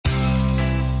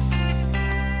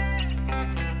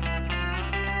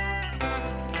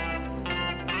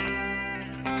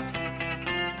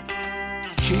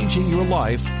changing your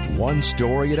life one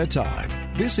story at a time.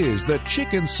 This is the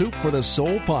Chicken Soup for the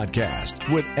Soul podcast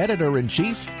with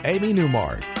Editor-in-Chief Amy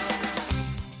Newmark.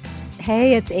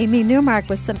 Hey, it's Amy Newmark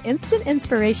with some instant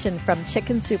inspiration from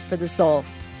Chicken Soup for the Soul.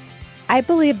 I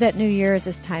believe that New Year's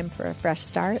is time for a fresh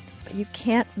start, but you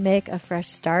can't make a fresh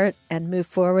start and move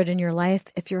forward in your life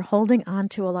if you're holding on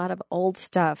to a lot of old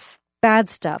stuff, bad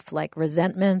stuff like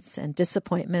resentments and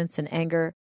disappointments and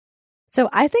anger. So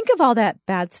I think of all that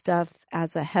bad stuff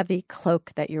as a heavy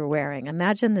cloak that you're wearing.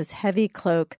 Imagine this heavy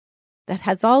cloak that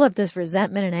has all of this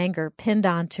resentment and anger pinned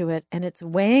onto it, and it's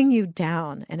weighing you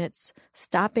down, and it's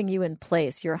stopping you in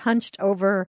place. You're hunched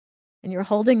over, and you're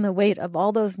holding the weight of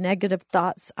all those negative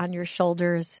thoughts on your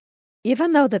shoulders,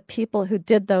 even though the people who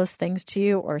did those things to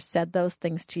you or said those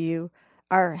things to you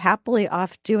are happily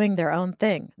off doing their own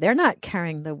thing. They're not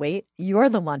carrying the weight. You're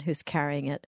the one who's carrying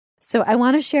it. So I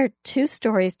want to share two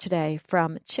stories today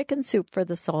from Chicken Soup for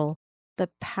the Soul, The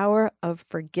Power of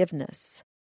Forgiveness.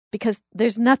 Because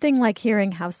there's nothing like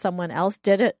hearing how someone else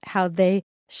did it, how they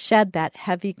shed that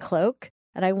heavy cloak.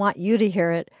 And I want you to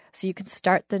hear it so you can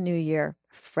start the new year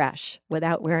fresh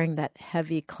without wearing that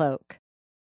heavy cloak.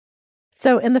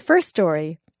 So in the first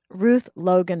story, Ruth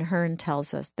Logan Hearn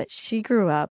tells us that she grew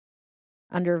up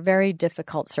under very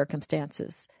difficult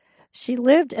circumstances. She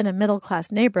lived in a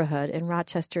middle-class neighborhood in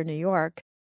Rochester, New York,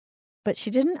 but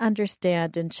she didn't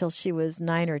understand until she was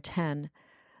 9 or 10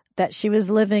 that she was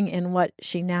living in what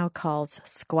she now calls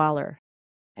squalor.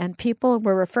 And people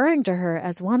were referring to her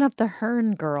as one of the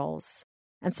Hearn girls.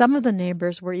 And some of the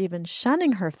neighbors were even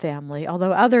shunning her family,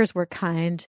 although others were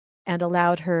kind and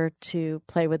allowed her to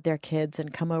play with their kids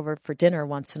and come over for dinner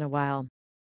once in a while.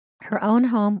 Her own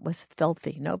home was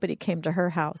filthy. Nobody came to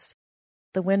her house.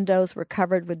 The windows were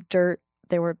covered with dirt.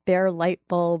 There were bare light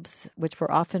bulbs, which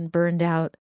were often burned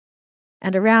out.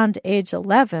 And around age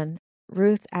 11,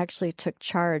 Ruth actually took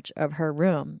charge of her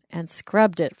room and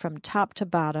scrubbed it from top to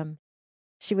bottom.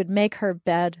 She would make her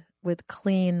bed with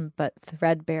clean but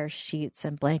threadbare sheets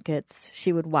and blankets.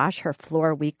 She would wash her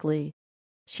floor weekly.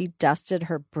 She dusted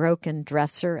her broken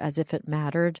dresser as if it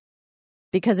mattered,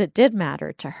 because it did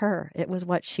matter to her. It was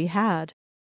what she had.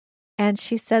 And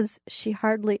she says she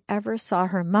hardly ever saw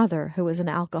her mother, who was an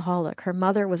alcoholic. Her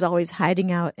mother was always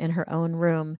hiding out in her own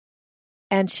room.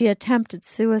 And she attempted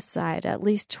suicide at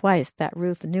least twice that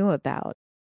Ruth knew about.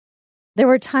 There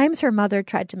were times her mother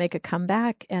tried to make a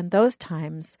comeback, and those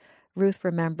times Ruth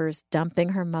remembers dumping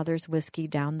her mother's whiskey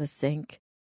down the sink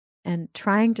and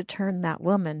trying to turn that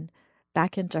woman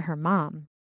back into her mom.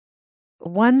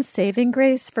 One saving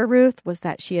grace for Ruth was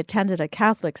that she attended a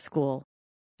Catholic school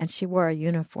and she wore a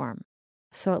uniform.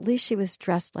 So at least she was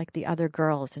dressed like the other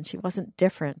girls and she wasn't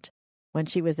different when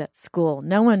she was at school.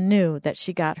 No one knew that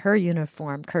she got her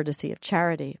uniform courtesy of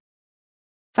charity.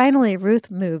 Finally,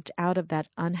 Ruth moved out of that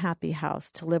unhappy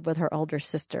house to live with her older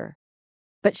sister.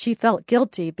 But she felt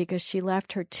guilty because she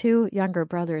left her two younger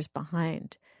brothers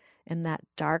behind in that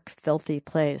dark, filthy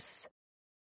place.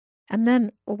 And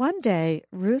then one day,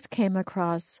 Ruth came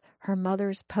across her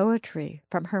mother's poetry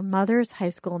from her mother's high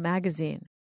school magazine.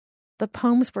 The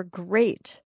poems were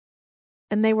great,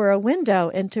 and they were a window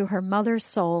into her mother's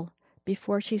soul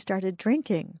before she started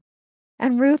drinking.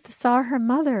 And Ruth saw her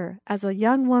mother as a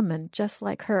young woman just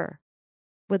like her,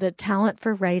 with a talent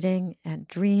for writing and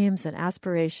dreams and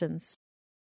aspirations.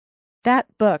 That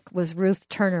book was Ruth's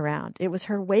turnaround. It was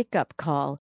her wake-up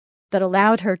call that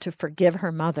allowed her to forgive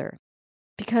her mother,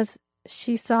 because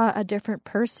she saw a different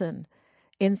person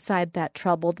inside that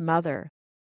troubled mother,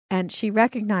 and she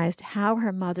recognized how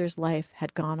her mother's life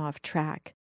had gone off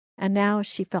track, and now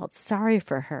she felt sorry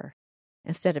for her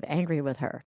instead of angry with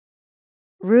her.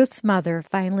 Ruth's mother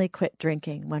finally quit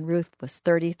drinking when Ruth was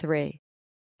 33,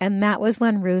 and that was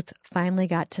when Ruth finally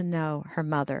got to know her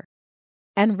mother.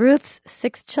 And Ruth's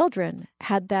 6 children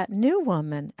had that new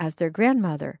woman as their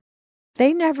grandmother.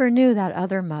 They never knew that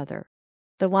other mother,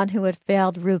 the one who had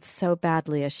failed Ruth so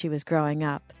badly as she was growing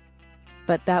up,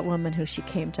 but that woman who she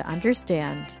came to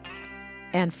understand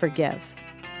and forgive.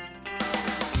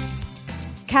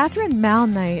 Catherine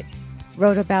Malnight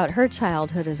wrote about her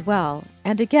childhood as well,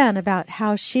 and again about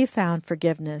how she found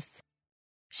forgiveness.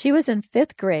 She was in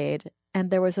 5th grade,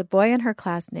 and there was a boy in her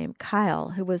class named Kyle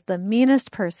who was the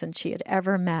meanest person she had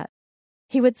ever met.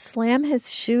 He would slam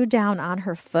his shoe down on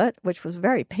her foot, which was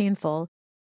very painful,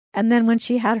 and then when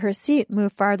she had her seat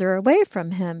move farther away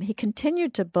from him, he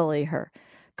continued to bully her,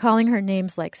 calling her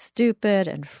names like stupid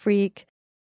and freak,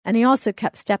 and he also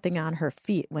kept stepping on her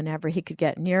feet whenever he could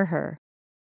get near her.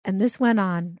 And this went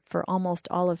on for almost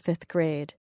all of 5th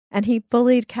grade. And he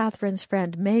bullied Catherine's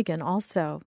friend Megan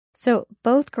also. So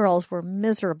both girls were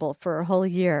miserable for a whole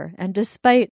year. And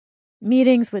despite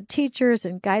Meetings with teachers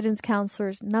and guidance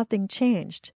counselors, nothing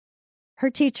changed.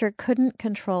 Her teacher couldn't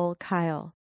control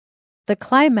Kyle. The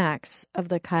climax of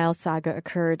the Kyle saga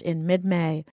occurred in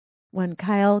mid-May when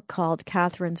Kyle called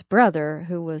Catherine's brother,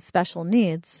 who was special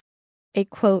needs, a,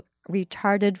 quote,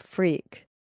 retarded freak.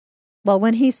 Well,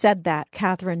 when he said that,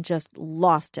 Catherine just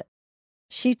lost it.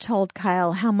 She told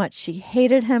Kyle how much she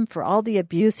hated him for all the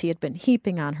abuse he had been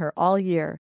heaping on her all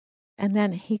year. And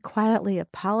then he quietly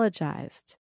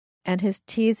apologized, and his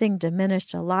teasing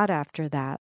diminished a lot after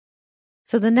that.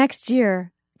 So the next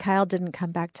year, Kyle didn't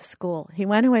come back to school. He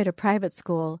went away to private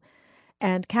school,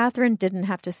 and Catherine didn't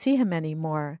have to see him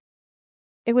anymore.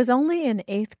 It was only in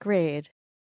 8th grade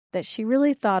that she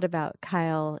really thought about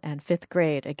Kyle and 5th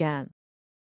grade again.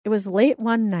 It was late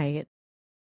one night,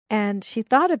 and she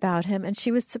thought about him, and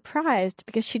she was surprised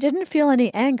because she didn't feel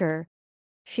any anger.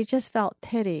 She just felt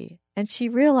pity, and she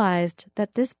realized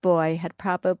that this boy had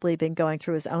probably been going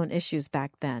through his own issues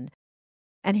back then,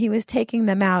 and he was taking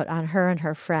them out on her and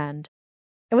her friend.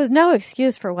 It was no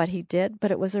excuse for what he did,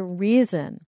 but it was a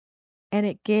reason, and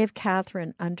it gave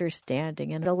Catherine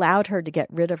understanding and allowed her to get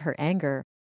rid of her anger.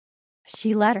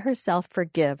 She let herself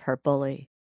forgive her bully,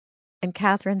 and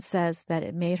Catherine says that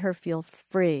it made her feel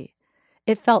free.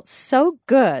 It felt so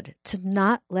good to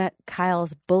not let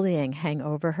Kyle's bullying hang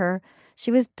over her.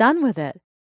 She was done with it.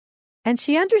 And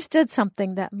she understood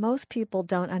something that most people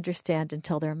don't understand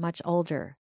until they're much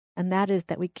older, and that is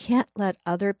that we can't let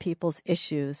other people's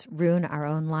issues ruin our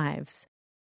own lives,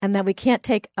 and that we can't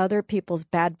take other people's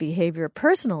bad behavior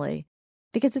personally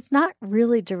because it's not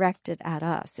really directed at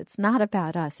us. It's not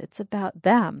about us. It's about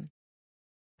them.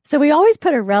 So we always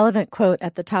put a relevant quote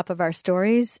at the top of our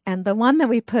stories, and the one that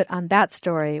we put on that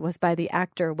story was by the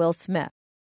actor Will Smith.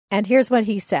 And here's what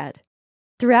he said.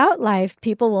 Throughout life,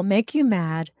 people will make you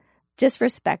mad,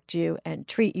 disrespect you, and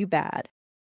treat you bad.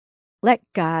 Let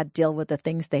God deal with the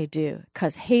things they do,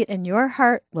 because hate in your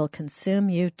heart will consume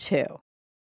you too.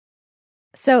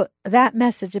 So that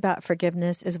message about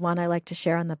forgiveness is one I like to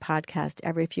share on the podcast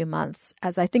every few months,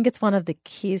 as I think it's one of the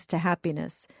keys to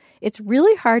happiness. It's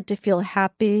really hard to feel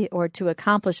happy or to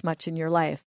accomplish much in your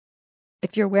life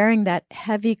if you're wearing that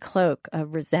heavy cloak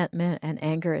of resentment and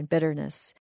anger and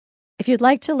bitterness. If you'd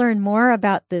like to learn more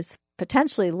about this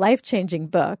potentially life-changing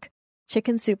book,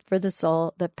 Chicken Soup for the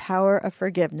Soul, The Power of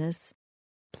Forgiveness,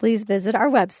 please visit our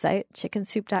website,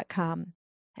 chickensoup.com,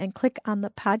 and click on the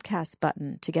podcast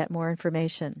button to get more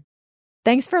information.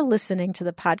 Thanks for listening to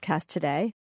the podcast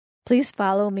today. Please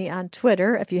follow me on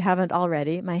Twitter if you haven't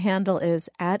already. My handle is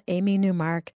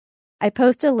 @AmyNewmark. I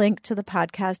post a link to the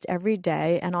podcast every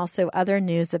day and also other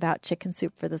news about Chicken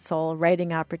Soup for the Soul,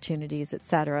 writing opportunities,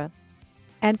 etc.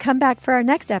 And come back for our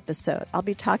next episode. I'll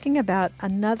be talking about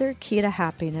another key to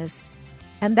happiness,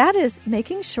 and that is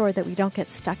making sure that we don't get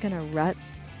stuck in a rut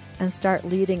and start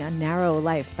leading a narrow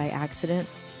life by accident.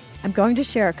 I'm going to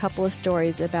share a couple of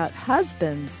stories about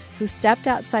husbands who stepped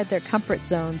outside their comfort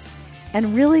zones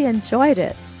and really enjoyed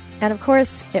it. And of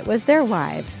course, it was their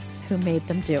wives who made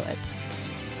them do it.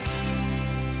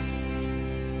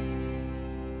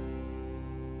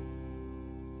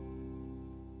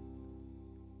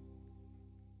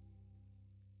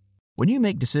 When you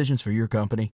make decisions for your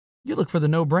company, you look for the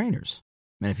no-brainers.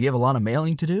 And if you have a lot of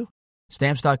mailing to do,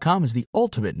 Stamps.com is the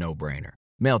ultimate no-brainer.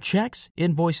 Mail checks,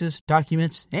 invoices,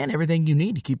 documents, and everything you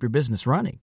need to keep your business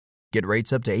running. Get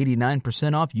rates up to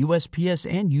 89% off USPS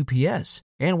and UPS.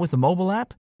 And with the mobile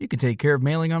app, you can take care of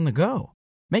mailing on the go.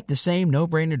 Make the same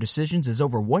no-brainer decisions as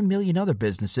over 1 million other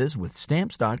businesses with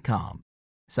Stamps.com.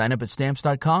 Sign up at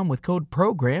Stamps.com with code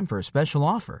PROGRAM for a special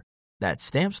offer. That's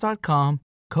Stamps.com,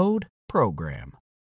 code PROGRAM.